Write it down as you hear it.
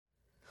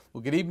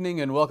Well, good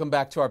evening and welcome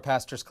back to our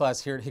pastor's class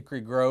here at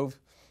Hickory Grove.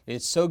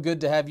 It's so good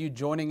to have you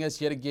joining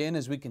us yet again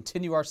as we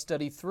continue our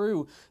study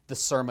through the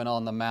Sermon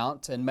on the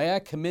Mount. And may I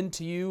commend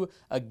to you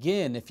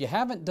again, if you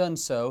haven't done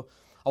so,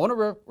 I want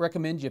to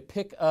recommend you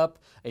pick up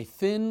a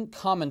thin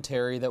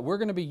commentary that we're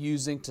going to be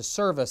using to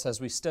serve us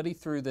as we study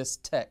through this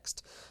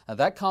text.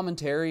 That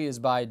commentary is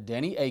by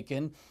Danny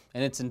Akin,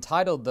 and it's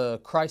entitled the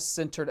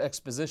Christ-Centered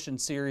Exposition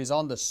Series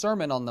on the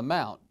Sermon on the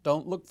Mount.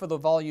 Don't look for the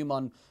volume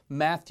on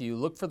Matthew,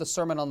 look for the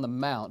Sermon on the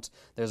Mount.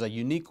 There's a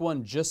unique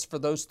one just for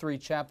those 3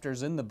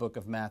 chapters in the book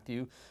of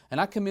Matthew, and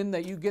I commend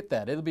that you get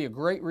that. It'll be a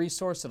great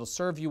resource. It'll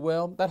serve you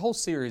well. That whole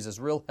series is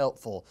real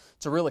helpful.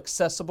 It's a real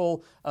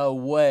accessible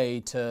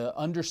way to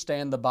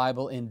understand the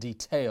Bible in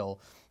detail.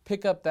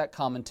 Pick up that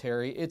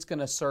commentary. It's going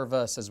to serve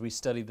us as we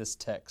study this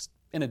text.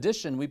 In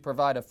addition, we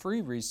provide a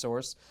free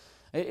resource.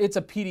 It's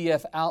a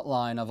PDF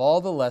outline of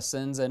all the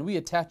lessons, and we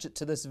attach it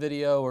to this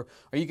video, or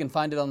you can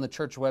find it on the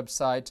church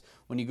website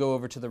when you go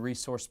over to the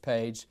resource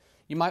page.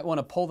 You might want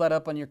to pull that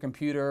up on your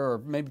computer or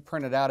maybe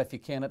print it out if you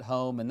can at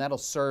home, and that'll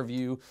serve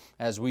you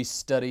as we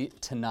study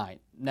tonight.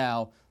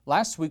 Now,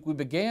 last week we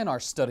began our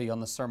study on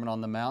the Sermon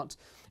on the Mount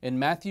in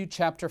Matthew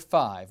chapter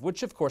 5,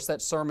 which of course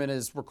that sermon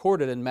is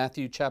recorded in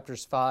Matthew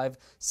chapters 5,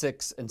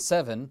 6, and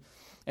 7.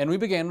 And we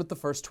began with the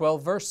first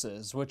 12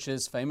 verses, which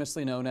is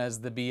famously known as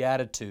the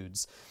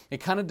Beatitudes. It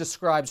kind of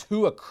describes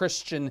who a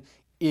Christian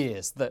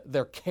is,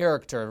 their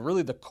character,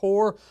 really the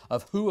core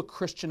of who a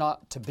Christian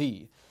ought to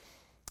be.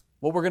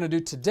 What we're going to do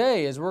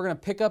today is we're going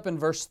to pick up in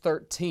verse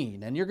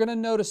 13, and you're going to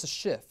notice a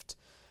shift.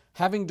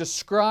 Having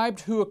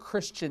described who a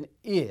Christian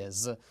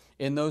is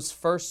in those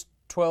first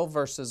 12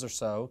 verses or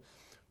so,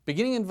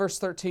 beginning in verse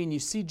 13, you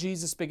see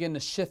Jesus begin to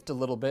shift a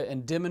little bit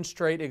and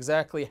demonstrate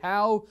exactly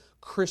how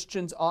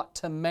Christians ought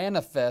to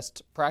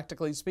manifest,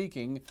 practically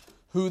speaking,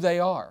 who they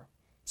are.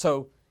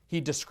 So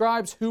he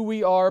describes who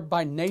we are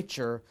by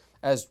nature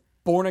as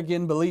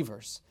born-again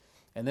believers.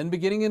 And then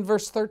beginning in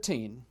verse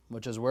 13,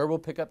 which is where we'll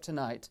pick up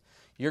tonight,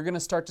 you're going to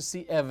start to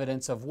see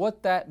evidence of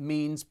what that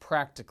means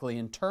practically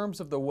in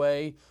terms of the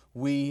way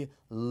we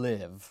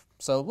live.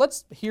 So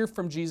let's hear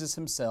from Jesus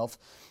himself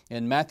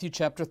in Matthew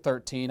chapter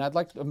 5.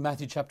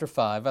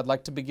 I'd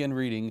like to begin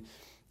reading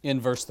in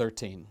verse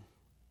 13.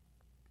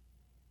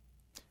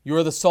 You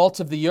are the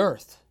salt of the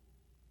earth.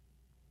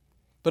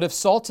 But if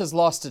salt has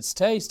lost its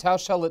taste, how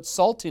shall its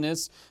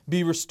saltiness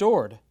be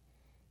restored?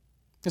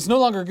 It's no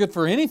longer good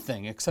for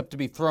anything except to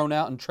be thrown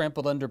out and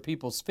trampled under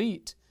people's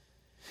feet.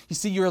 You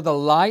see, you are the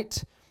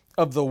light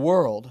of the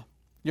world.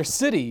 Your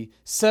city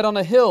set on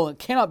a hill and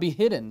cannot be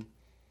hidden.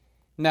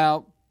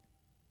 Now,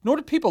 nor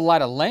do people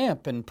light a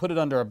lamp and put it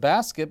under a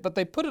basket, but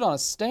they put it on a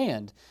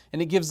stand, and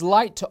it gives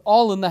light to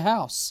all in the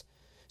house.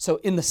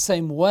 So in the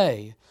same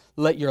way,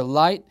 let your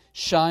light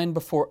shine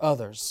before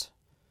others,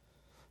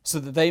 so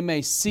that they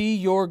may see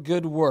your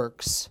good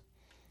works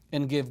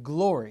and give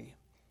glory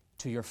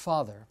to your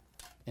Father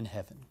in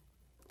heaven.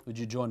 Would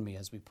you join me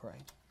as we pray?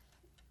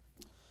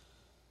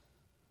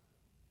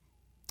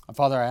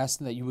 Father, I ask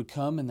that you would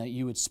come and that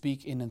you would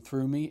speak in and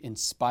through me in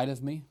spite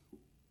of me.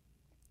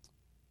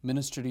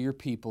 Minister to your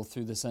people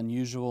through this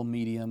unusual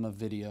medium of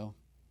video.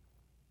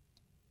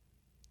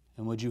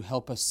 And would you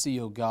help us see,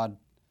 O God,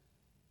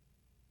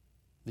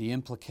 the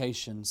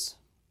implications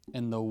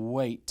and the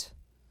weight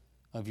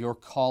of your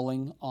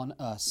calling on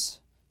us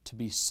to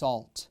be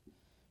salt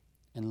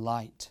and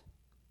light.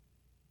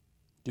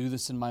 Do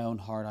this in my own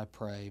heart, I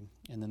pray,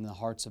 and in the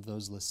hearts of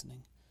those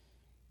listening.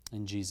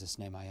 In Jesus'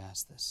 name I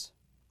ask this.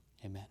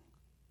 Amen.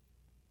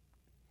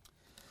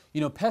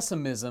 You know,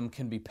 pessimism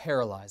can be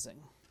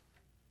paralyzing.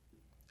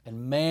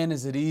 And man,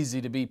 is it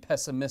easy to be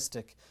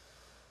pessimistic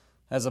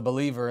as a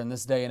believer in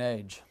this day and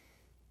age.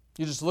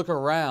 You just look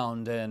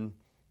around and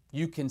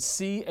you can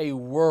see a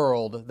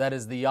world that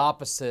is the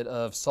opposite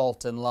of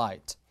salt and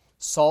light.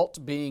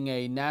 Salt being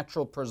a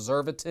natural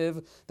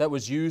preservative that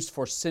was used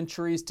for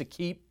centuries to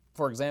keep,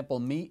 for example,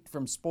 meat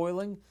from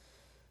spoiling.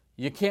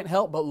 You can't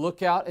help but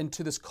look out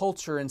into this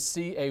culture and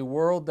see a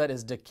world that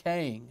is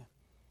decaying,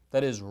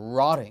 that is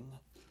rotting.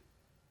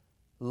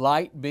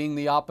 Light being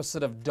the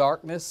opposite of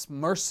darkness,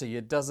 mercy.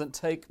 It doesn't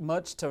take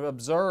much to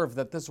observe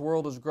that this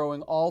world is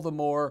growing all the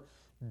more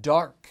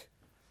dark.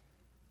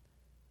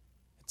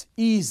 It's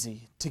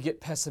easy to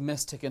get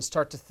pessimistic and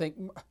start to think,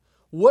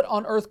 what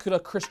on earth could a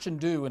Christian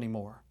do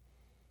anymore?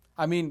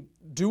 I mean,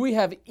 do we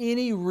have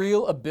any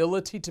real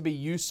ability to be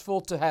useful,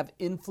 to have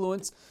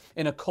influence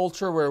in a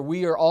culture where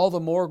we are all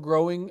the more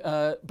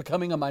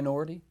becoming a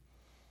minority?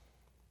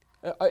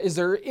 Is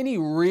there any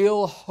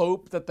real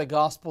hope that the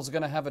gospel is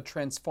going to have a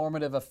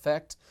transformative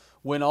effect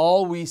when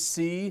all we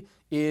see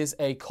is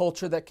a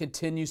culture that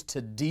continues to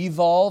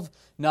devolve,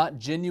 not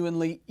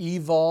genuinely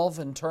evolve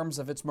in terms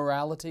of its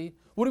morality?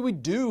 What do we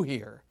do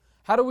here?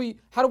 How do we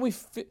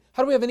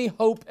have any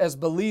hope as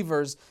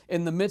believers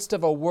in the midst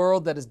of a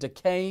world that is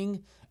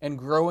decaying and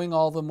growing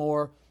all the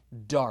more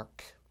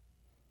dark?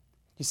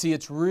 You see,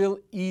 it's real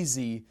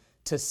easy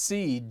to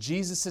see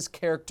Jesus'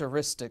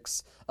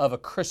 characteristics of a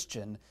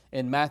Christian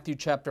in Matthew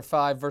chapter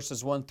 5,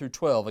 verses 1 through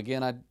 12.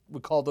 Again, I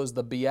would call those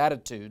the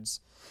Beatitudes.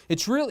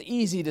 It's real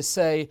easy to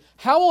say,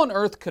 how on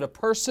earth could a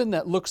person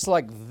that looks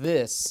like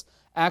this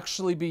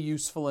actually be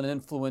useful and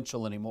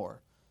influential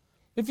anymore?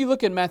 If you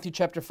look at Matthew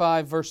chapter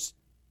 5, verse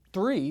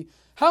 3,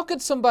 how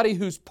could somebody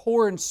who's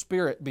poor in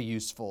spirit be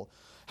useful?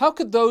 How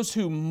could those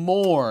who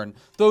mourn,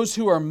 those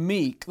who are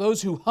meek,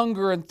 those who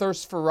hunger and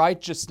thirst for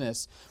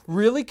righteousness,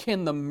 really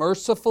can the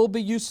merciful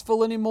be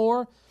useful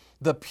anymore?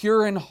 The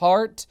pure in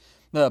heart,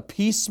 the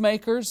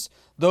peacemakers,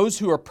 those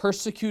who are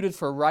persecuted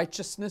for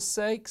righteousness'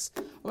 sakes?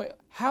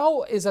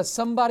 How is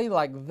somebody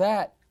like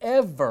that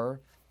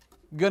ever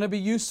going to be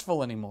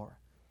useful anymore?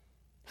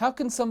 How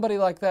can somebody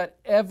like that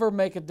ever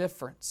make a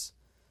difference?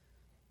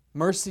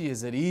 Mercy,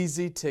 is it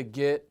easy to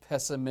get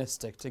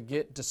pessimistic, to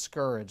get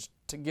discouraged,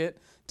 to get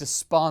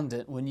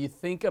despondent when you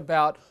think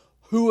about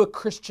who a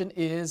Christian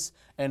is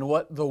and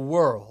what the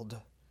world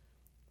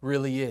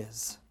really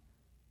is.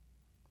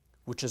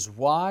 Which is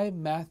why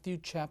Matthew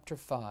chapter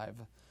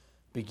 5,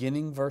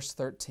 beginning verse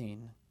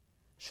 13,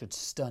 should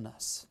stun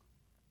us.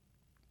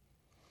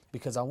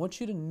 Because I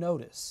want you to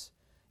notice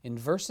in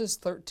verses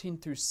 13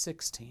 through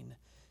 16,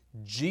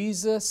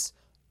 Jesus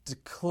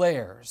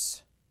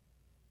declares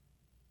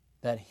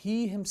that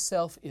He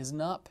Himself is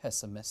not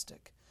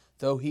pessimistic,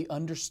 though He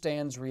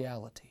understands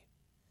reality.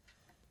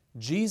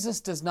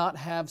 Jesus does not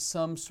have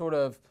some sort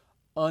of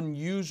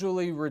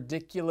unusually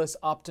ridiculous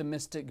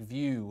optimistic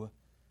view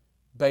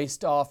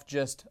based off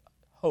just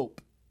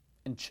hope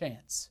and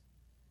chance.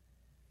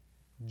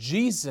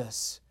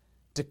 Jesus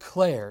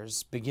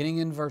declares, beginning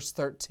in verse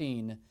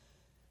 13,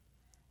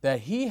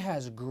 that He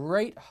has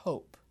great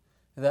hope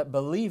that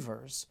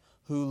believers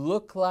who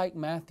look like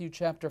Matthew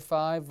chapter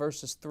 5,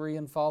 verses 3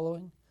 and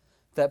following,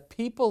 that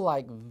people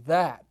like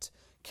that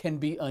can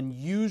be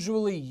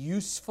unusually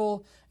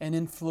useful and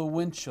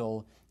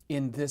influential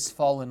in this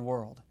fallen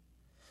world.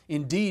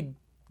 Indeed,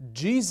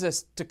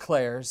 Jesus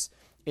declares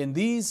in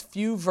these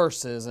few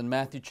verses in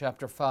Matthew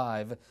chapter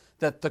 5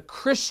 that the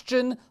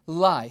Christian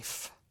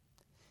life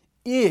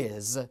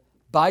is,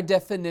 by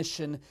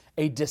definition,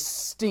 a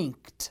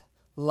distinct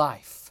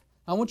life.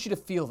 I want you to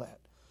feel that.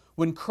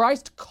 When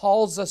Christ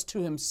calls us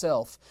to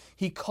Himself,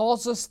 He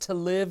calls us to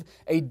live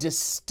a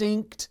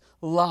distinct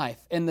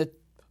life. And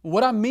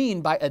what I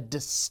mean by a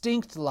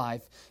distinct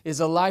life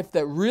is a life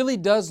that really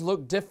does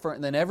look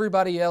different than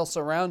everybody else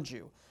around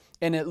you.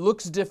 And it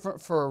looks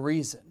different for a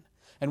reason.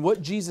 And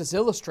what Jesus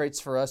illustrates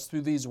for us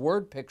through these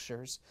word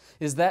pictures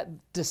is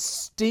that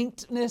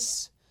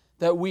distinctness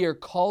that we are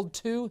called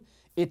to.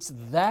 It's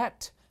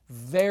that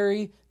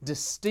very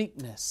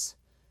distinctness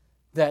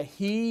that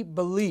He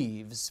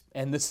believes,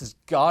 and this is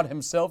God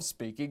Himself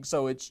speaking,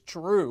 so it's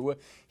true,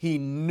 He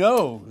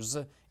knows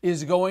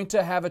is going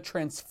to have a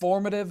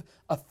transformative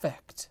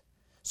effect.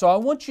 So I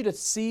want you to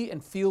see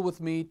and feel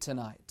with me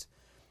tonight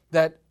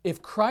that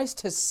if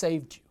Christ has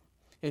saved you,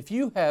 if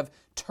you have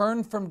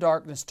turned from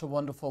darkness to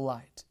wonderful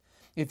light,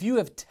 if you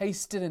have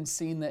tasted and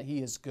seen that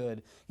He is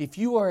good, if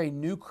you are a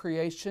new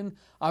creation,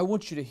 I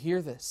want you to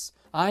hear this.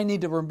 I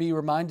need to be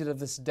reminded of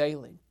this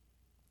daily.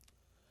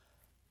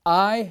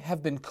 I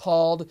have been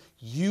called,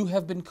 you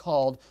have been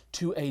called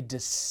to a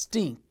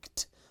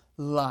distinct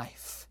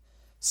life.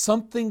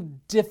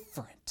 Something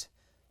different.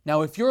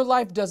 Now, if your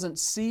life doesn't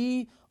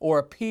see or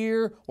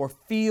appear or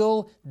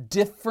feel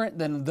different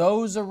than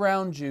those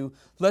around you,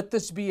 let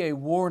this be a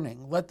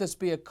warning. Let this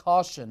be a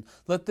caution.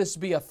 Let this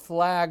be a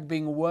flag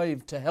being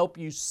waved to help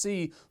you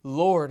see,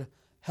 Lord,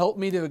 help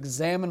me to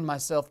examine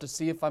myself to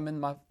see if I'm in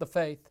the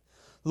faith.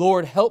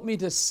 Lord, help me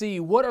to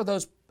see what are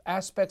those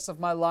aspects of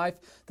my life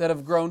that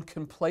have grown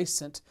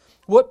complacent.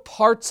 What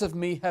parts of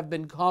me have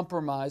been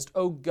compromised?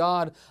 Oh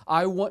God,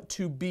 I want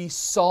to be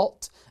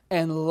salt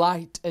and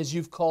light as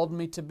You've called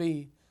me to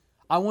be.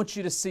 I want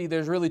you to see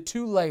there's really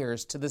two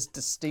layers to this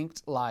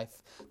distinct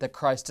life that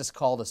Christ has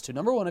called us to.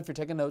 Number one, if you're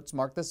taking notes,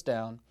 mark this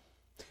down.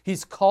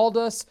 He's called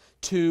us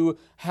to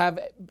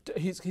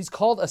He's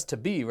called us to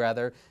be,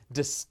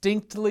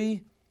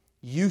 distinctly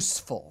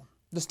useful.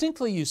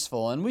 Distinctly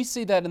useful. And we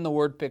see that in the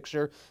word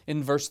picture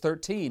in verse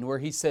 13 where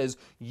He says,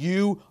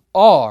 you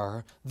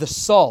are the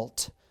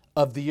salt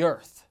of the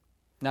earth.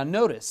 Now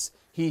notice,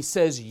 He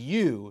says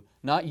you,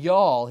 not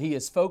y'all. He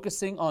is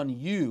focusing on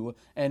you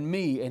and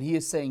me, and He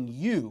is saying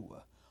you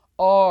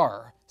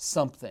are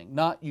something.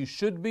 Not you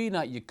should be,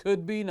 not you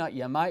could be, not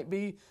you might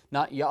be,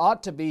 not you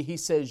ought to be. He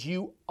says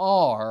you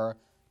are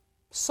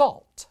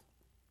salt.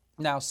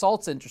 Now,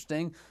 salt's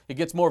interesting. It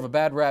gets more of a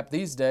bad rap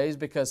these days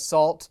because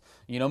salt,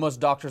 most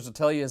doctors will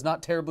tell you, is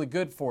not terribly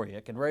good for you.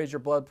 It can raise your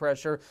blood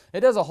pressure. It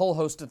does a whole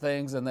host of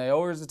things, and they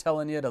always are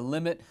telling you to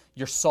limit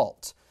your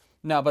salt.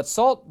 Now, but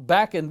salt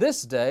back in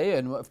this day,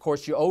 and of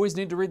course you always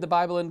need to read the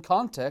Bible in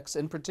context,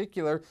 in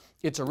particular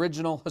its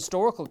original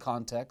historical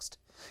context,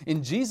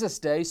 In Jesus'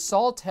 day,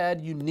 salt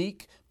had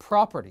unique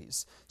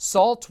properties.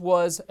 Salt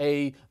was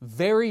a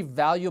very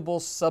valuable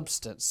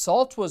substance.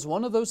 Salt was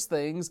one of those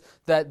things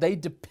that they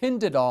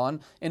depended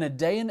on in a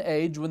day and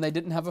age when they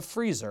didn't have a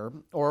freezer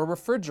or a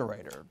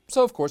refrigerator.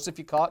 So, of course, if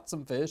you caught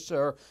some fish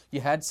or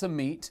you had some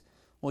meat,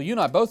 well, you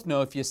and I both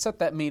know if you set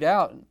that meat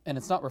out and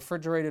it's not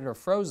refrigerated or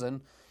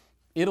frozen,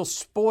 it'll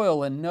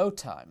spoil in no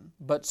time.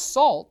 But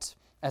salt,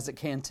 as it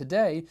can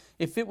today,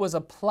 if it was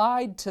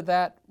applied to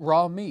that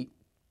raw meat,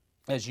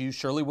 as you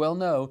surely well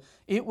know,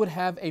 it would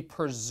have a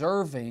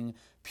preserving,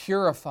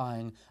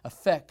 purifying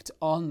effect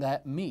on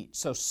that meat.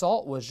 So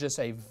salt was just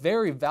a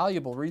very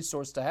valuable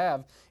resource to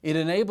have. It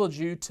enabled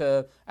you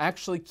to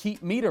actually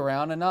keep meat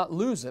around and not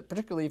lose it,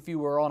 particularly if you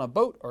were on a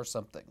boat or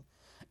something.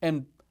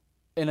 And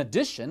in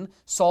addition,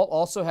 salt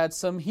also had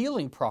some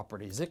healing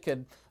properties. It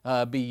could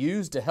be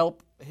used to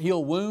help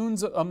heal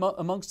wounds,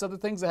 amongst other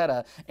things. It had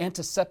an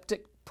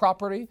antiseptic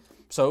property.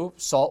 So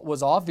salt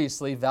was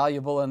obviously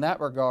valuable in that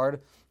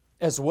regard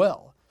as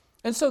well.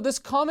 And so this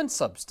common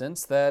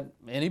substance that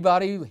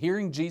anybody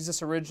hearing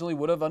Jesus originally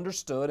would have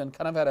understood and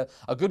kind of had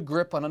a good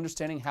grip on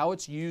understanding how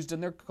it's used in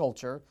their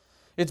culture,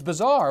 it's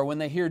bizarre when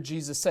they hear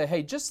Jesus say,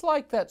 hey, just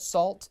like that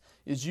salt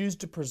is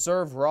used to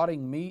preserve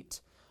rotting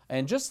meat,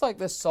 and just like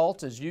this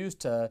salt is used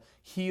to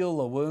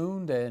heal a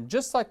wound, and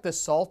just like this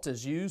salt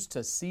is used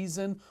to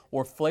season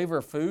or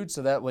flavor food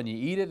so that when you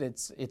eat it,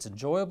 it's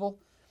enjoyable,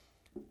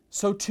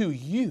 so too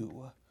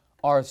you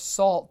are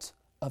salt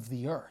of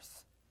the earth.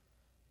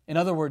 In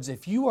other words,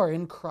 if you are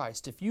in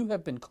Christ, if you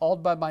have been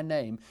called by my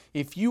name,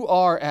 if you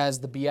are as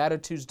the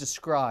Beatitudes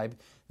describe,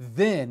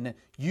 then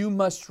you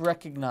must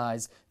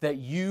recognize that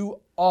you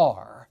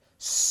are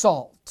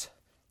salt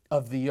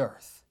of the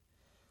earth.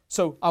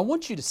 So I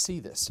want you to see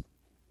this.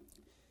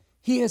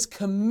 He has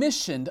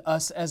commissioned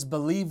us as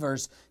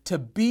believers to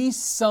be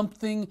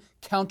something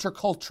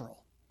countercultural,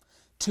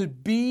 to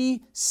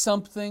be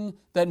something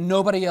that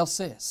nobody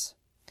else is.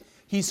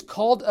 He's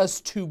called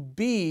us to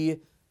be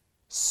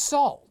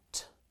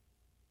salt.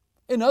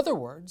 In other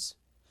words,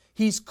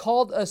 He's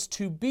called us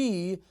to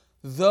be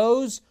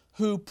those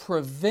who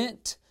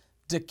prevent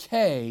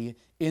decay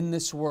in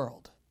this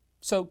world.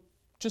 So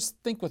just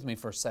think with me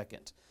for a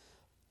second.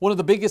 One of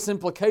the biggest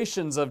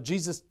implications of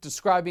Jesus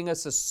describing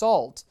us as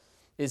salt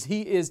is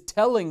He is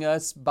telling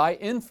us by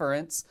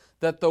inference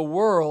that the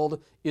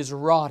world is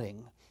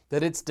rotting,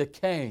 that it's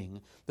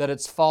decaying, that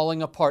it's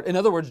falling apart. In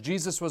other words,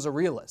 Jesus was a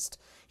realist.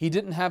 He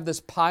didn't have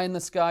this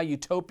pie-in-the-sky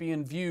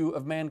utopian view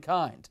of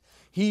mankind.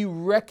 He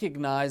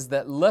recognized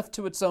that left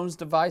to its own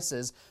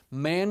devices,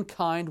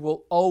 mankind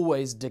will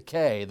always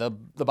decay. The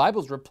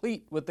Bible's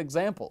replete with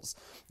examples.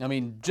 I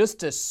mean,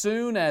 just as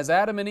soon as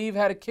Adam and Eve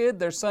had a kid,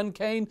 their son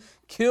Cain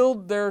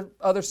killed their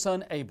other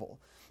son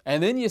Abel.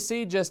 And then you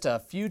see just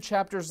a few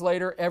chapters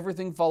later,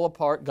 everything fall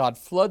apart. God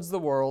floods the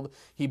world.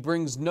 He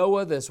brings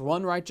Noah, this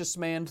one righteous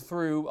man,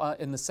 through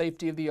in the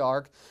safety of the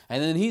ark.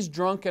 And then he's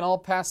drunk and all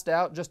passed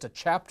out just a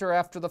chapter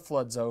after the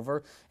flood's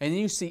over. And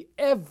you see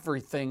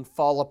everything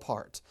fall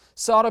apart.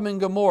 Sodom and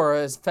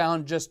Gomorrah is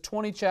found just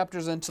 20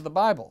 chapters into the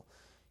Bible.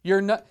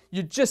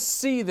 You just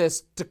see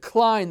this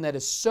decline that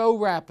is so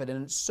rapid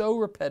and it's so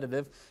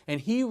repetitive,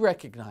 and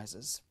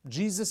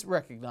Jesus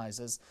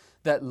recognizes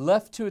that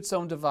left to its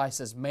own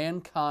devices,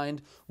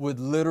 mankind would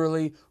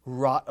literally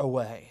rot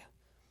away.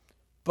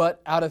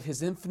 But out of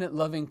His infinite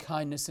loving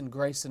kindness and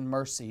grace and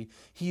mercy,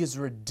 He has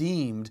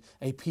redeemed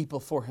a people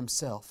for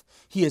Himself.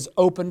 He has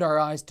opened our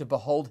eyes to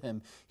behold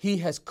Him. He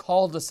has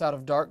called us out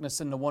of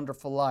darkness into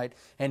wonderful light,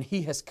 and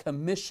He has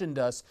commissioned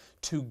us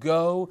to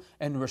go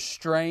and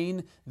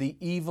restrain the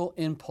evil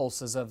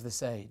impulses of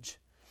this age.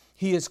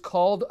 He has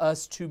called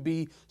us to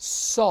be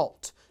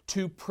salt,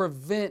 to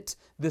prevent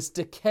this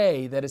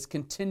decay that is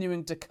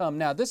continuing to come.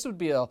 Now, this would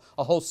be a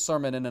whole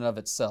sermon in and of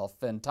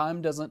itself, and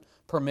time doesn't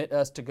permit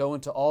us to go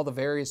into all the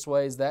various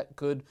ways that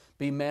could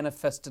be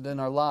manifested in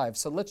our lives.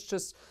 So let's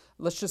just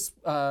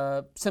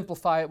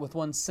simplify it with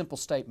one simple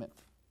statement.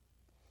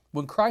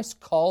 When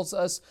Christ calls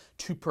us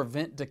to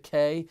prevent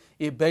decay,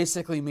 it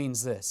basically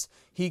means this.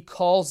 He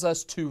calls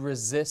us to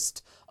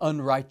resist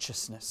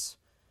unrighteousness.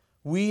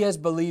 We as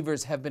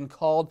believers have been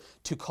called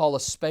to call a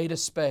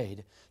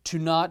spade, to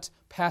not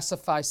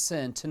pacify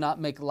sin, to not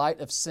make light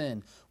of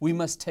sin. We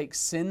must take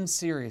sin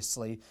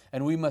seriously,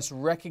 and we must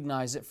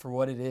recognize it for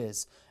what it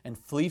is and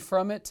flee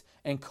from it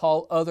and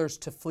call others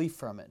to flee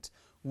from it.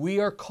 We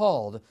are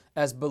called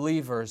as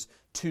believers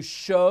to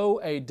show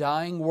a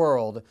dying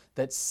world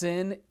that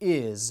sin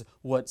is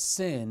what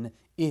sin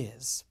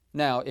is.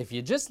 Now, if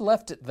you just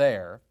left it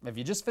there, if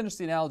you just finished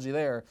the analogy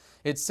there,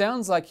 it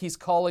sounds like He's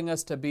calling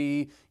us to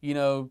be,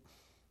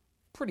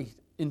 pretty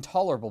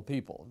intolerable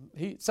people.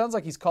 It sounds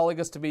like He's calling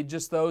us to be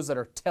just those that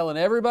are telling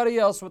everybody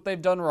else what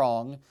they've done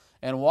wrong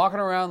and walking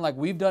around like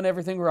we've done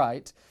everything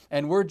right,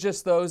 and we're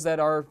just those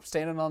that are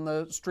standing on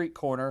the street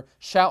corner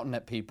shouting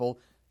at people,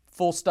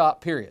 full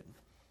stop, period.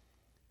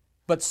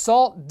 But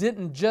salt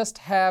didn't just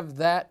have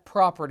that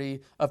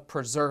property of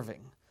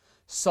preserving.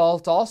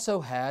 Salt also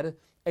had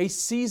a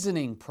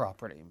seasoning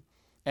property.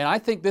 And I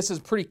think this is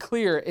pretty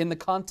clear in the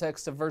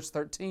context of verse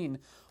 13.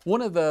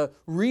 One of the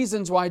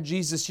reasons why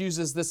Jesus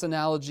uses this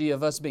analogy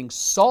of us being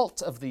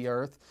salt of the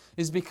earth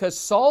is because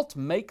salt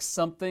makes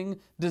something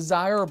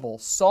desirable.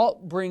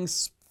 Salt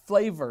brings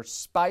flavor,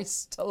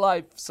 spice to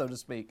life, so to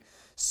speak.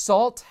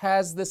 Salt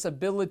has this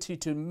ability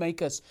to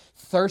make us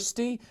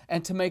thirsty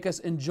and to make us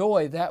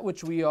enjoy that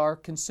which we are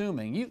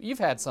consuming. You've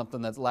had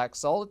something that lacks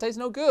salt. It tastes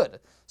no good.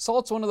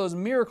 Salt's one of those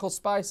miracle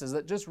spices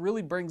that just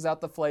really brings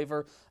out the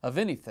flavor of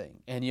anything.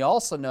 And you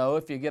also know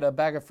if you get a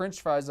bag of French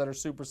fries that are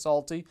super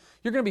salty,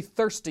 you're going to be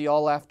thirsty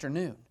all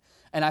afternoon.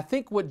 And I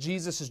think what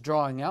Jesus is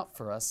drawing out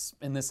for us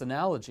in this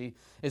analogy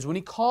is when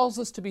He calls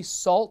us to be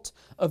salt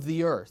of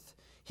the earth,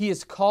 He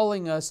is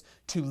calling us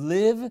to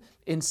live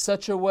in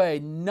such a way,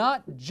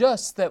 not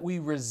just that we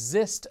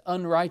resist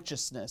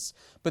unrighteousness,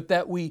 but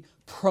that we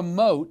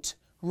promote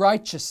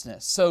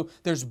righteousness. So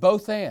there's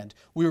both and.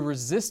 We're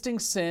resisting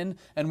sin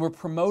and we're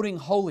promoting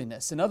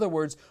holiness. In other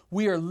words,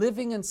 we are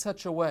living in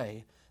such a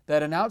way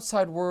that an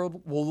outside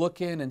world will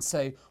look in and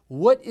say,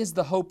 what is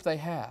the hope they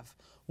have?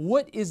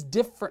 What is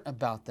different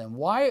about them?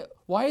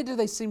 Why do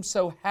they seem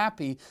so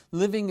happy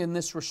living in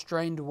this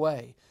restrained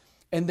way?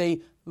 And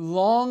they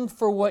long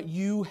for what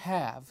you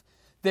have.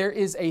 There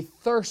is a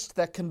thirst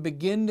that can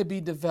begin to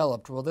be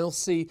developed where they'll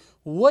see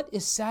what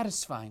is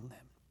satisfying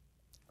them.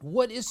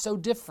 What is so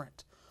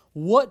different?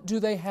 What do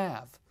they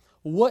have?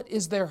 What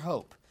is their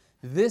hope?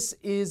 This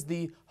is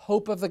the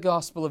hope of the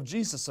gospel of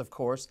Jesus, of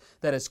course,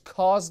 that has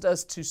caused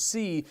us to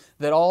see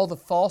that all the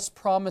false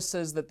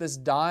promises that this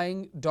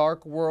dying,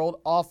 dark world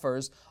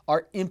offers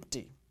are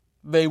empty.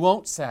 They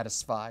won't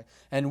satisfy.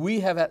 And we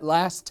have at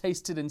last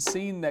tasted and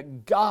seen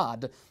that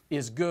God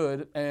is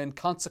good, and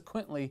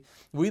consequently,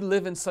 we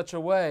live in such a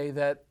way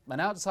that an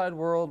outside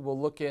world will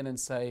look in and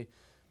say,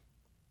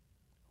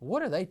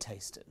 what are they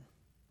tasting?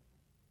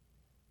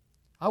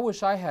 I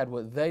wish I had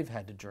what they've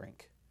had to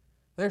drink.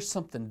 There's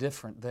something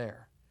different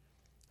there.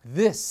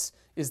 This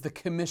is the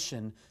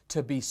commission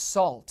to be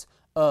salt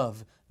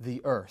of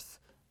the earth.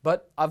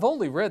 But I've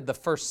only read the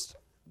first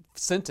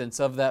sentence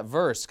of that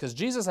verse because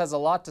Jesus has a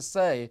lot to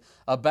say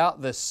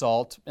about this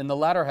salt in the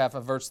latter half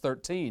of verse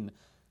 13.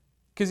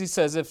 Because He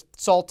says, if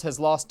salt has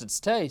lost its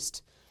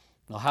taste,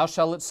 well, how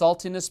shall its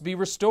saltiness be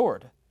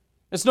restored?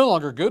 It's no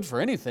longer good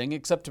for anything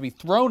except to be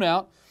thrown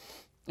out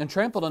and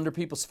trampled under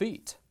people's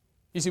feet.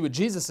 You see, what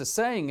Jesus is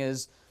saying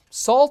is,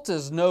 salt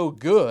is no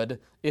good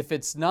if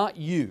it's not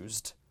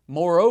used.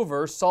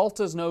 Moreover, salt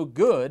is no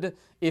good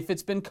if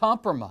it's been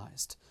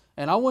compromised.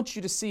 And I want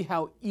you to see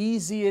how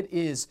easy it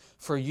is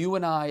for you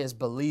and I as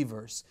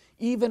believers,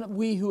 even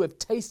we who have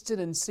tasted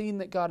and seen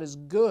that God is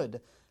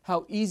good,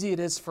 how easy it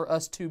is for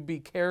us to be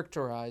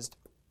characterized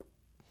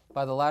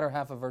by the latter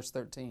half of verse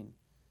 13.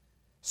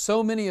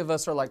 So many of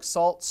us are like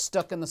salt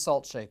stuck in the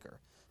salt shaker,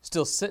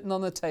 still sitting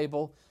on the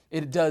table.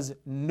 It does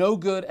no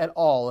good at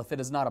all if it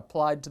is not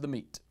applied to the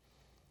meat.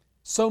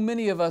 So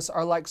many of us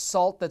are like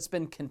salt that's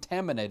been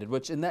contaminated,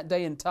 which in that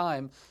day and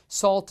time,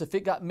 salt, if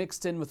it got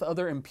mixed in with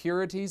other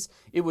impurities,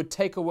 it would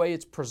take away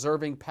its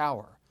preserving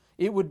power.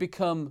 It would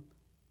become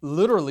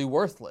literally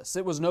worthless.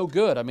 It was no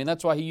good. I mean,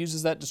 that's why He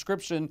uses that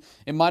description.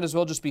 It might as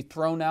well just be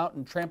thrown out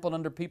and trampled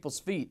under people's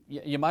feet.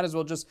 You might as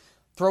well just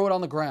throw it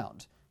on the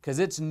ground because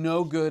it's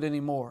no good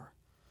anymore.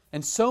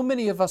 And so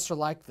many of us are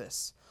like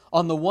this.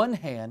 On the one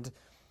hand,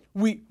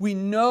 we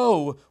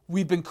know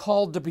we've been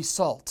called to be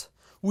salt.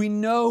 We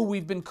know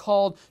we've been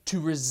called to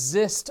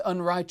resist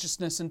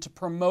unrighteousness and to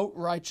promote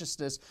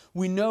righteousness.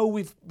 We know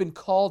we've been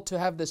called to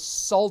have this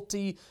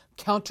salty,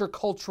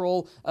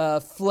 countercultural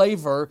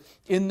flavor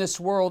in this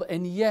world,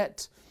 and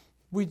yet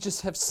we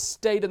just have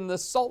stayed in the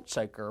salt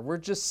shaker. We're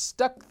just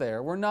stuck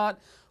there. We're not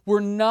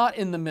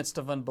in the midst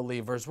of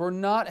unbelievers. We're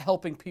not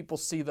helping people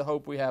see the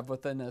hope we have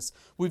within us.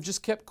 We've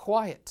just kept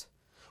quiet.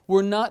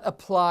 We're not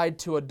applied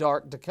to a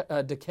dark,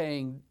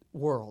 decaying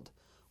world.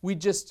 We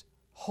just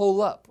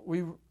hole up.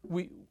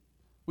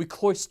 We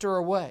cloister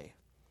away.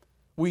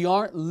 We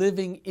aren't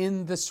living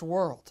in this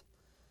world.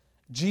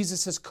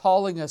 Jesus is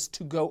calling us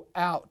to go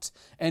out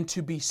and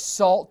to be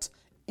salt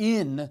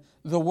in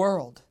the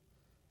world.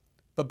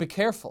 But be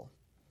careful,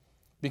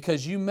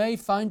 because you may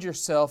find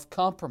yourself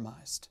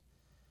compromised.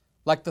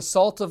 Like the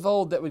salt of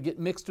old that would get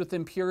mixed with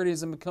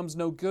impurities and becomes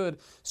no good,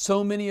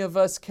 so many of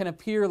us can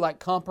appear like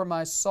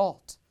compromised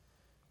salt.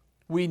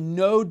 We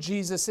know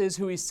Jesus is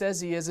who He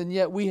says He is, and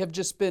yet we've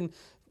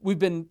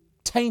been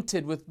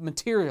tainted with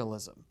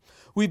materialism.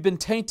 We've been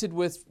tainted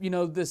with,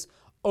 this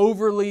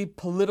overly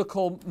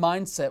political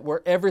mindset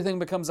where everything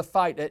becomes a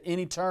fight at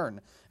any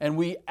turn. And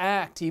we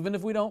act, even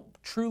if we don't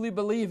truly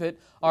believe it,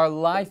 our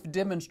life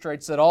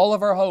demonstrates that all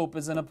of our hope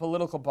is in a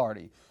political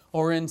party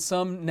or in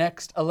some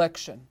next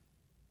election.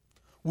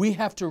 We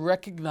have to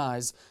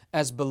recognize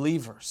as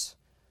believers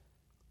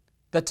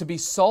that to be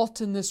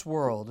salt in this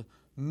world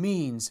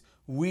means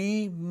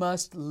we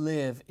must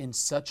live in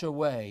such a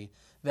way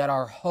that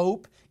our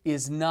hope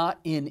is not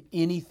in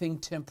anything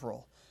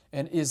temporal.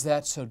 And is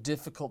that so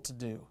difficult to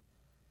do?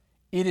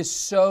 It is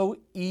so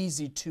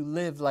easy to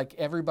live like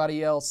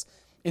everybody else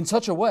in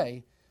such a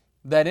way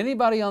that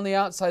anybody on the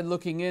outside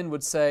looking in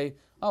would say,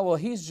 Oh, well,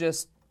 he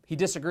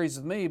disagrees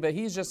with me, but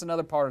he's just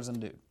another partisan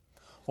dude.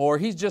 Or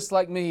he's just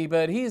like me,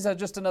 but he's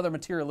just another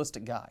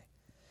materialistic guy.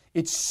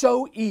 It's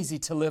so easy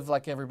to live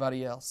like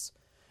everybody else.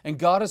 And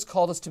God has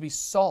called us to be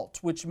salt,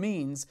 which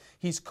means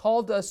He's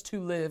called us to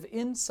live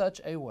in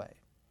such a way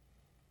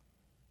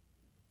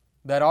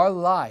that our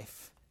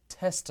life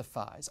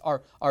testifies,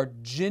 our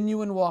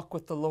genuine walk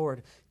with the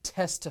Lord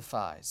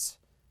testifies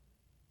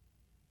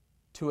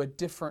to a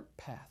different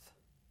path.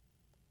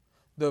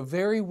 The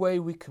very way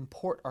we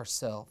comport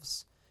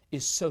ourselves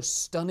is so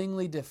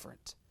stunningly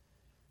different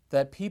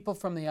that people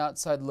from the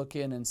outside look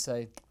in and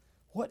say,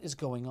 what is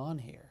going on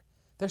here?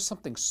 There's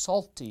something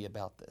salty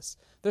about this.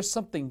 There's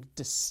something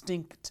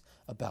distinct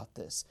about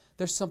this.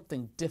 There's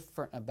something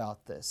different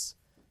about this.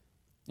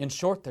 In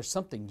short, there's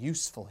something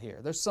useful here.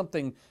 There's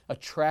something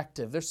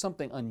attractive. There's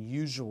something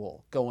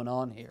unusual going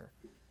on here.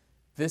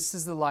 This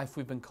is the life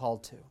we've been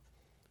called to.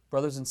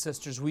 Brothers and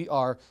sisters, we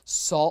are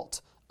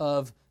salt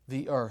of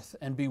the earth.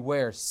 And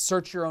beware,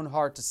 search your own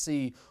heart to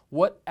see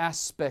what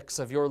aspects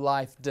of your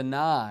life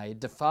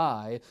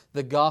defy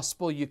the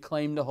gospel you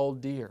claim to hold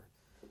dear.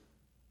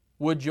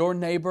 Would your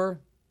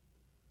neighbor,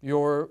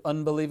 your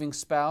unbelieving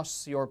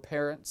spouse, your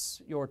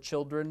parents, your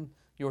children,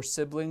 your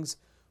siblings,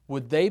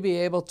 would they be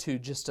able to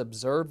just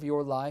observe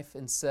your life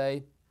and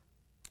say,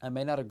 I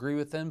may not agree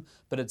with them,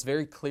 but it's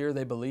very clear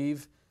they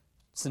believe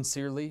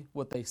sincerely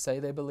what they say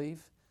they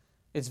believe?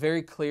 It's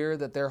very clear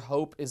that their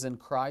hope is in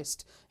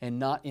Christ and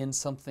not in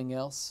something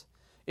else.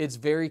 It's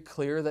very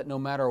clear that no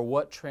matter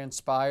what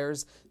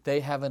transpires, they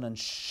have an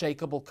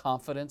unshakable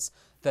confidence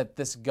that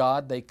this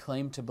God they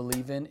claim to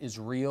believe in is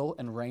real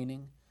and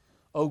reigning.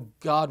 Oh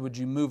God, would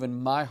you move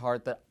in my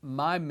heart that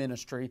my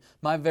ministry,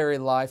 my very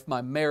life,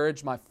 my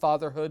marriage, my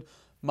fatherhood,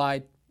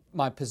 my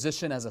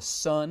position as a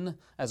son,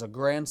 as a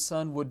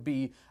grandson would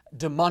be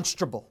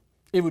demonstrable.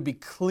 It would be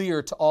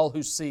clear to all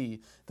who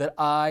see that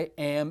I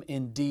am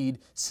indeed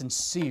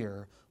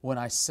sincere when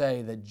I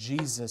say that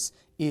Jesus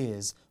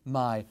is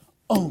my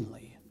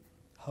only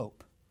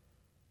hope.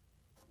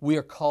 We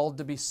are called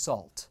to be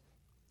salt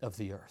of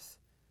the earth.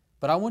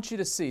 But I want you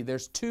to see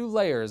there's two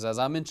layers, as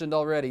I mentioned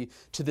already,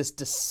 to this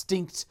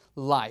distinct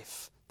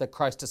life that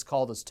Christ has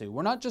called us to.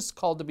 We're not just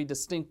called to be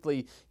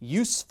distinctly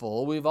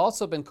useful. We've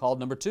also been called,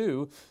 number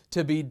two,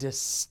 to be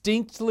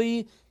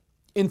distinctly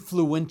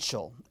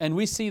influential. And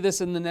we see this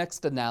in the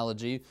next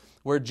analogy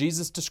where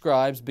Jesus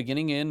describes,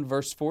 beginning in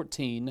verse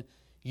 14,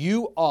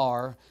 you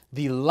are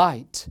the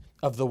light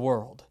of the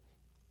world.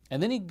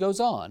 And then he goes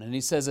on and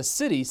he says, a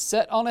city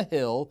set on a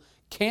hill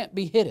can't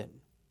be hidden.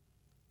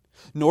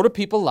 Nor do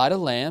people light a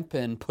lamp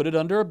and put it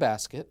under a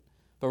basket,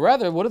 but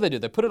rather, what do?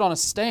 They put it on a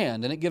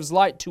stand, and it gives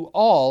light to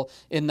all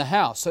in the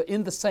house. So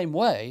in the same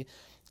way,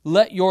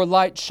 let your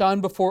light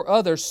shine before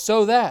others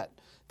so that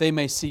they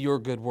may see your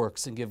good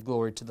works and give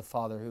glory to the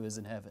Father who is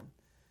in heaven.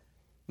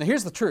 Now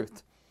here's the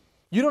truth.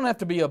 You don't have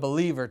to be a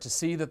believer to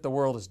see that the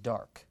world is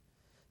dark.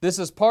 This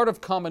is part of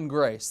common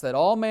grace, that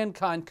all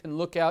mankind can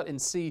look out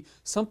and see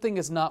something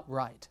is not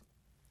right.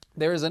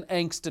 There is an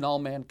angst in all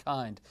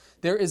mankind.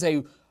 There is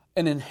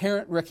an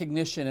inherent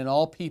recognition in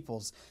all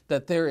peoples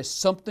that there is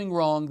something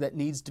wrong that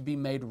needs to be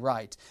made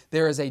right.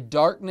 There is a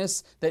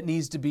darkness that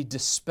needs to be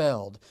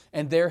dispelled.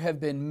 And there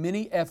have been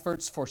many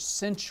efforts for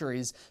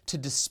centuries to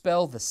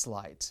dispel this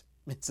light.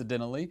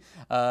 Incidentally,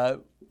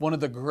 one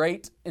of the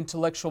great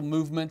intellectual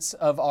movements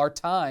of our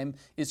time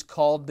is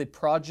called the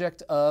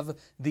Project of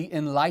the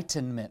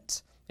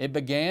Enlightenment. It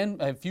began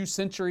a few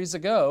centuries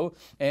ago,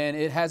 and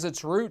it has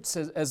its roots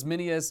as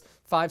many as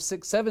 5,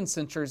 6, 7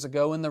 centuries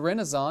ago in the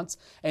Renaissance,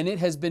 and it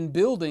has been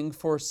building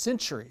for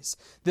centuries.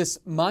 This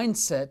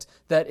mindset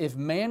that if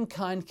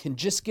mankind can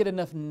just get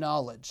enough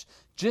knowledge,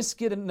 just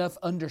get enough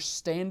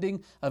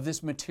understanding of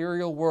this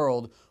material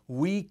world,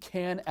 we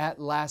can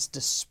at last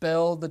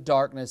dispel the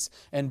darkness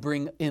and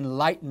bring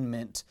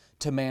enlightenment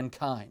to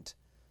mankind.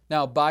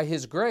 Now, by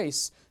His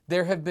grace,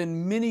 there have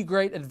been many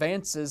great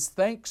advances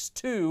thanks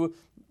to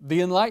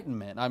the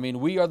Enlightenment. I mean,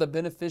 we are the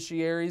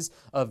beneficiaries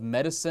of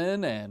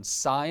medicine and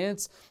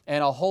science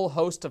and a whole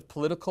host of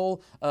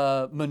political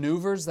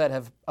maneuvers that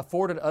have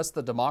afforded us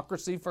the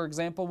democracy, for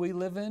example, we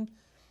live in.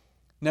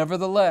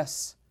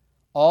 Nevertheless,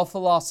 all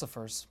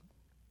philosophers,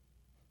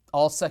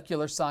 all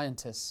secular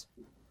scientists,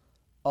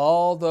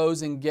 all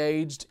those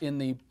engaged in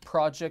the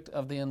project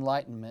of the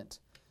Enlightenment,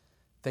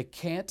 they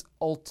can't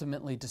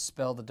ultimately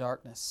dispel the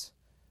darkness.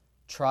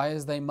 Try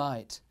as they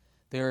might,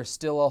 there is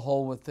still a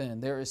hole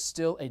within. There is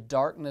still a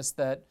darkness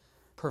that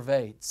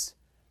pervades.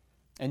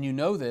 And you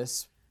know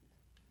this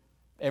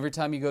every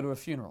time you go to a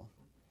funeral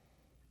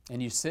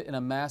and you sit in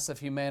a mass of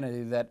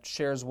humanity that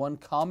shares one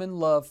common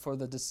love for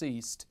the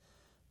deceased,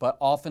 but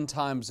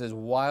oftentimes is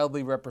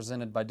wildly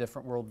represented by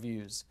different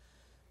worldviews.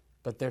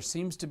 But there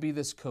seems to be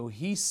this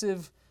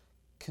cohesive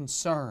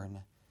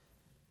concern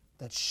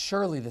that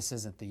surely this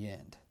isn't the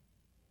end.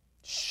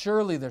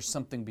 Surely there's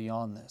something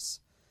beyond this.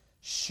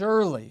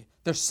 Surely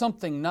there's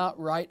something not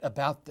right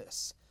about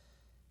this.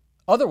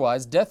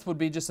 Otherwise, death would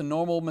be just a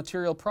normal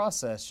material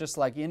process, just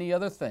like any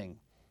other thing.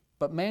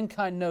 But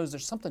mankind knows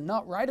there's something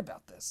not right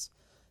about this.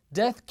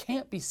 Death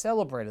can't be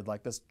celebrated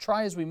like this.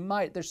 Try as we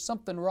might, there's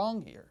something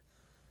wrong here.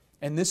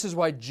 And this is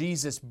why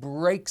Jesus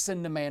breaks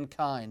into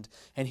mankind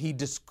and He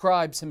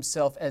describes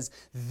Himself as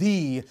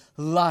the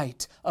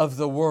light of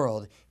the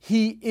world.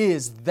 He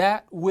is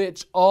that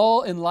which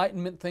all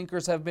Enlightenment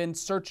thinkers have been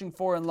searching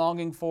for and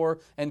longing for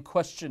and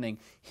questioning.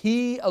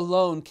 He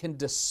alone can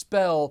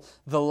dispel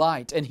the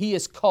light, and He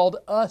has called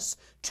us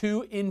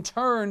to in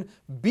turn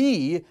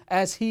be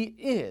as He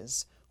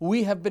is.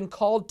 We have been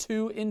called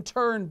to in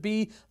turn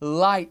be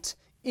light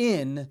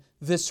in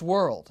this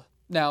world.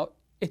 Now,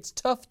 it's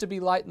tough to be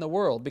light in the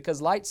world because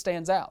light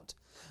stands out.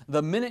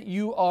 The minute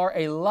you are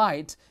a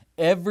light,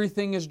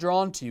 everything is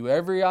drawn to you.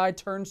 Every eye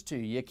turns to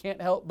you. You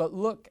can't help but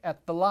look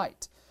at the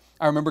light.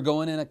 I remember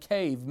going in a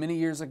cave many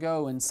years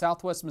ago in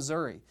southwest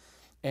Missouri,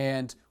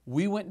 and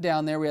we went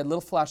down there. We had little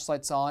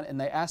flashlights on,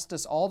 and they asked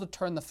us all to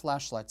turn the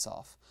flashlights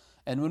off.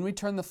 And when we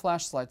turned the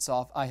flashlights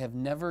off, I have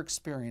never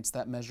experienced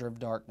that measure of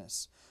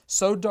darkness.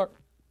 So dark,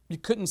 you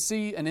couldn't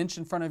see an inch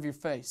in front of your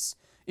face.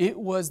 It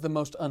was the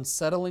most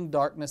unsettling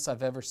darkness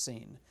I've ever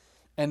seen.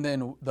 And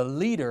then the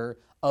leader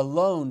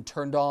alone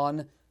turned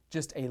on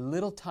just a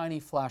little tiny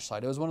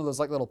flashlight. It was one of those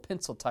like little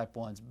pencil type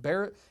ones.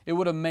 It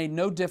would have made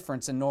no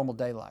difference in normal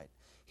daylight.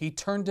 He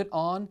turned it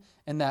on,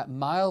 and that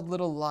mild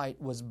little light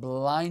was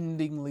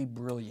blindingly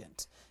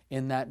brilliant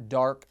in that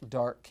dark,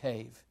 dark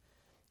cave.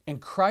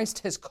 And Christ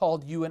has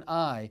called you and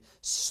I,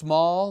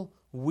 small,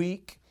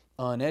 weak,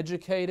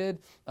 uneducated,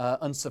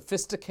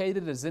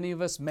 unsophisticated as any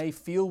of us may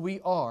feel we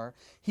are,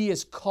 He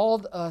has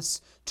called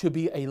us to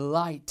be a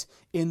light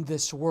in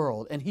this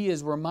world. And He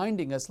is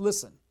reminding us,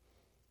 listen,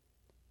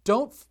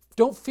 don't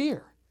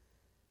fear.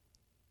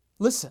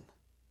 Listen,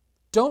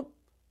 don't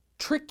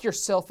trick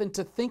yourself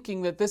into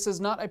thinking that this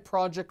is not a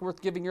project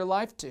worth giving your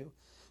life to.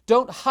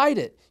 Don't hide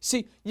it.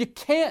 See, you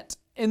can't,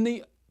 in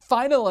the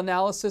final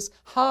analysis,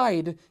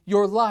 hide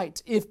your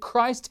light. If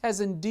Christ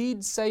has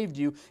indeed saved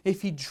you,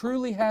 if He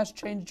truly has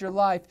changed your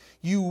life,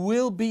 you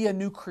will be a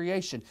new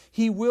creation.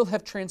 He will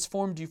have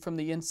transformed you from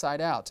the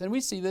inside out. And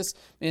we see this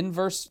in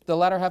the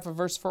latter half of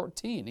verse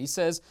 14. He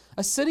says,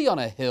 a city on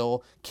a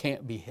hill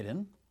can't be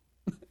hidden.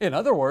 In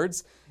other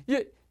words,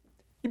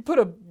 you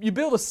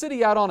build a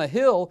city out on a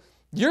hill,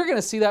 you're going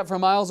to see that for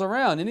miles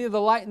around. Any of the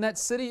light in that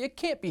city, it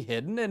can't be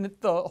hidden. And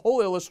the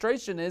whole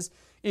illustration is,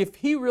 if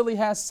He really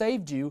has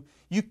saved you,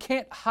 you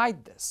can't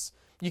hide this.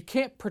 You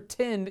can't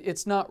pretend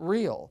it's not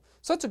real.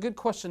 So that's a good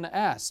question to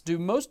ask. Do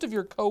most of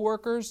your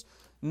coworkers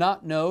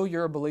not know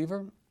you're a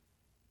believer?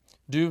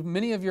 Do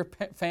many of your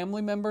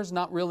family members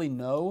not really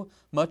know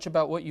much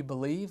about what you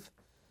believe?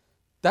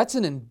 That's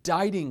an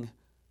indicting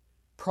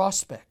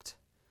prospect.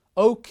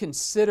 Oh,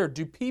 consider,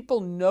 do people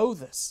know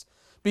this?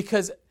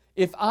 Because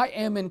if I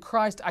am in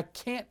Christ, I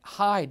can't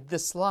hide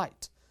this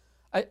light.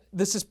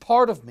 This is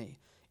part of me.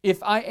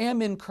 If I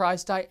am in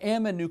Christ, I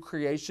am a new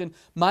creation.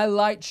 My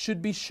light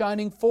should be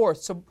shining forth.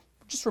 So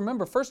just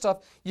remember, first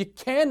off, you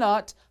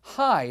cannot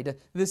hide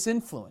this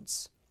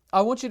influence.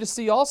 I want you to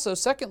see also,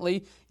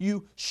 secondly,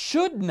 you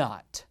should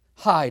not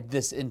hide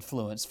this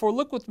influence. For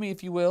look with me,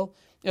 if you will,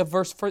 at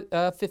verse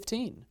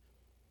 15.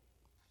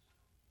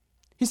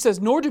 He says,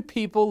 nor do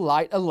people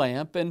light a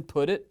lamp and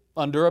put it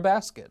under a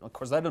basket. Of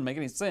course, that doesn't make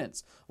any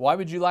sense. Why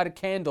would you light a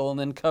candle and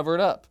then cover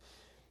it up?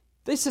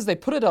 He says they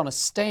put it on a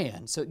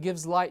stand so it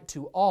gives light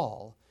to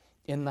all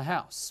in the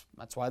house.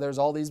 That's why there's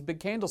all these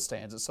big candle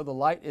stands. So the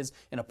light is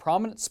in a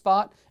prominent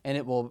spot and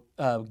it will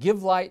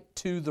give light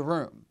to the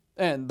room.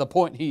 And the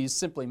point he's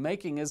simply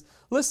making is,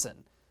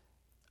 listen,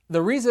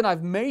 the reason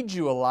I've made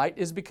you a light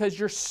is because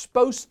you're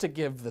supposed to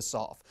give this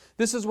off.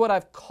 This is what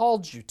I've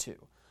called you to.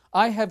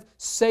 I have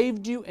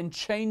saved you and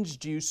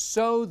changed you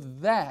so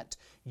that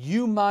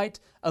you might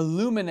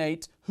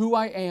illuminate who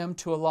I am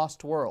to a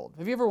lost world.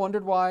 Have you ever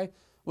wondered why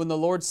when the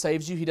Lord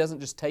saves you, He doesn't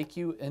just take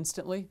you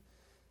instantly?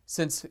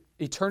 Since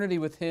eternity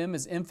with Him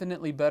is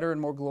infinitely better and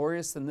more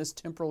glorious than this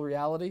temporal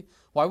reality,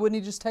 why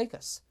wouldn't He just take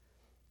us?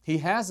 He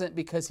hasn't,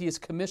 because He has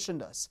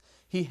commissioned us.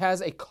 He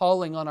has a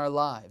calling on our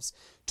lives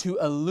to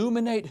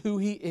illuminate who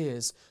He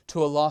is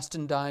to a lost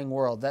and dying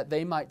world, that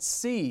they might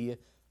see,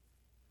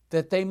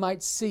 that they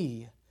might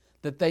see,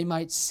 that they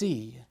might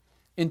see.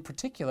 In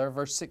particular,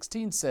 verse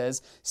 16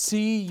 says,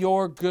 see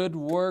your good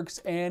works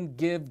and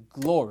give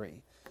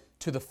glory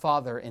to the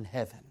Father in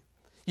heaven.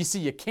 You see,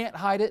 you can't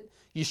hide it.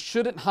 You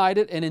shouldn't hide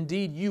it, and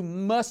indeed you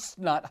must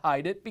not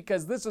hide it,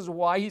 because this is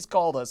why He's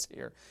called us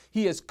here.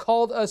 He has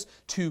called us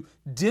to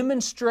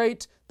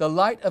demonstrate the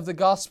light of the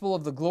gospel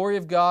of the glory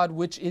of God,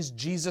 which is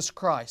Jesus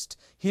Christ,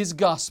 His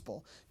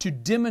gospel, to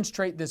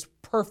demonstrate this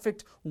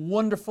perfect,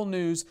 wonderful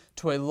news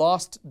to a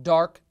lost,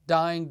 dark,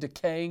 dying,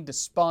 decaying,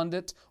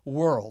 despondent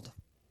world.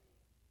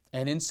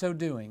 And in so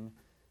doing,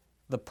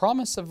 the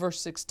promise of verse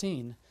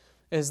 16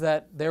 is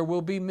that there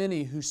will be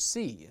many who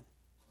see.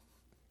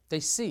 They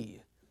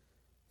see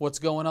what's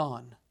going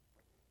on,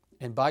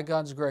 and by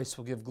God's grace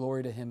will give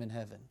glory to Him in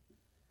heaven.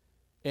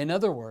 In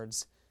other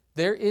words,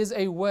 there is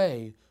a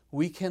way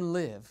we can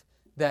live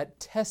that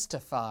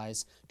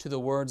testifies to the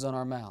words on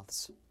our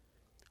mouths.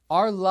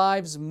 Our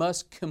lives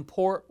must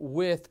comport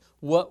with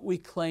what we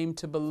claim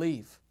to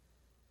believe.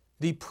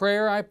 The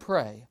prayer I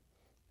pray,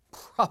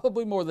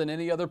 probably more than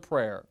any other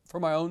prayer for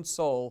my own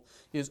soul,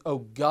 is, oh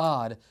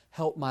God,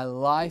 help my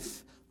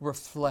life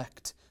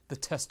reflect the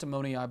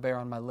testimony I bear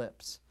on my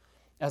lips.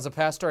 As a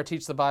pastor, I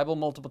teach the Bible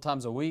multiple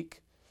times a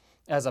week.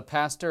 As a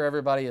pastor,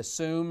 everybody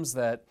assumes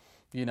that,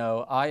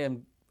 I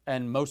am,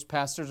 and most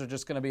pastors are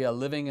just going to be a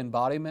living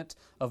embodiment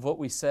of what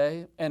we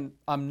say, and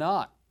I'm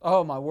not.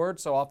 Oh, my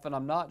word, so often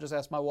I'm not. Just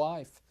ask my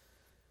wife.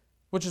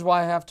 Which is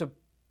why I have to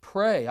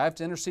pray. I have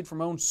to intercede for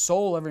my own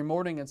soul every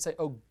morning and say,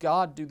 oh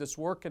God, do this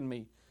work in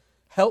me.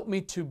 Help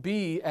me to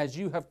be, as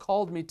you have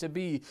called me to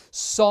be,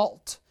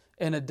 salt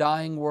in a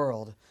dying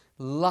world,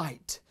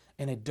 light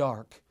in a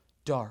dark,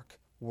 dark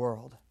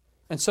world.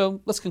 And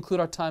so let's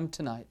conclude our time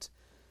tonight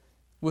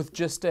with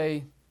just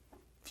a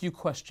few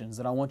questions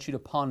that I want you to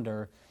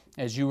ponder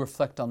as you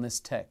reflect on this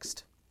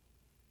text.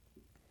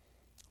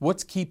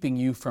 What's keeping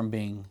you from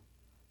being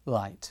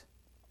light?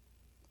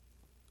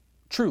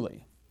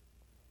 Truly.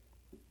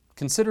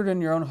 Consider it in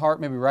your own heart,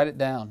 maybe write it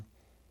down.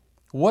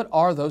 What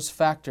are those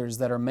factors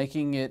that are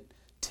making it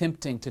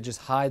tempting to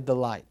just hide the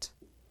light?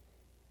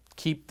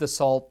 Keep the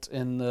salt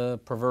in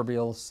the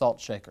proverbial salt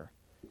shaker.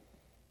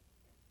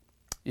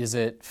 Is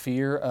it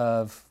fear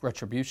of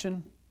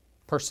retribution,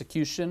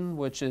 persecution,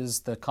 which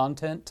is the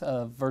content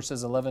of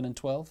verses 11 and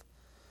 12?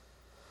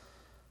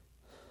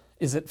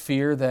 Is it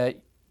fear that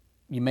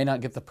you may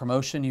not get the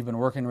promotion you've been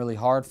working really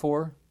hard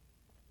for?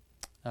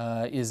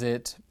 Is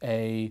it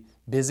a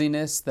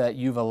busyness that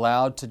you've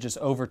allowed to just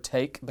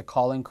overtake the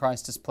calling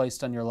Christ has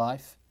placed on your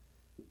life?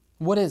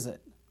 What is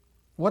it?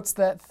 What's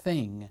that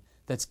thing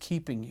that's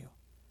keeping you?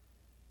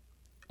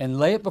 And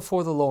lay it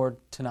before the Lord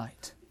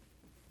tonight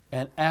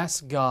and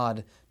ask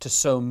God to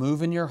so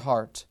move in your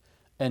heart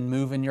and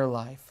move in your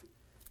life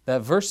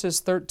that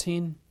verses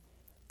 13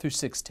 through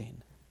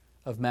 16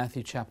 of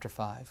Matthew chapter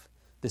 5,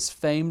 this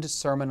famed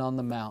Sermon on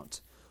the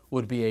Mount,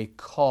 would be a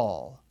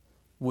call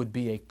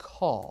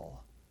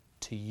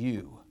to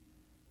you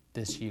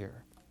this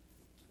year.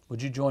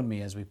 Would you join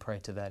me as we pray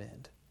to that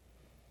end?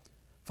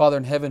 Father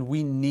in heaven,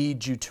 we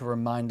need you to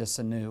remind us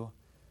anew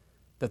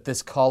that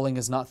this calling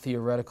is not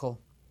theoretical.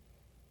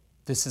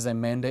 This is a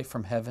mandate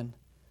from heaven.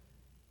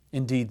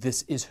 Indeed,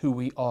 this is who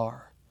we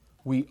are.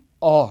 We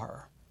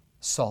are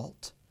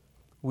salt.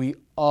 We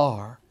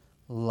are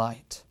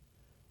light.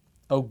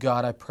 Oh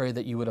God, I pray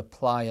that you would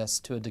apply us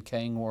to a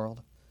decaying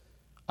world.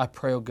 I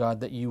pray, oh God,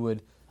 that you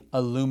would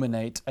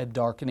illuminate a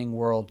darkening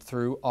world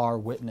through our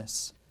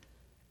witness.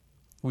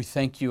 We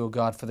thank you, O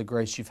God, for the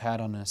grace you've had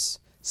on us.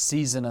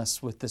 Season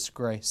us with this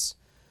grace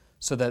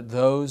so that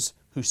those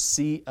who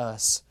see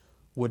us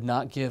would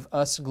not give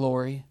us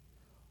glory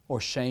or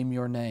shame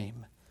your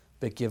name,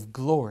 but give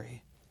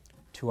glory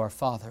to our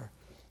Father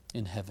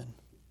in heaven.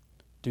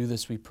 Do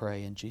this, we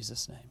pray, in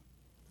Jesus' name.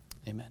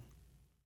 Amen.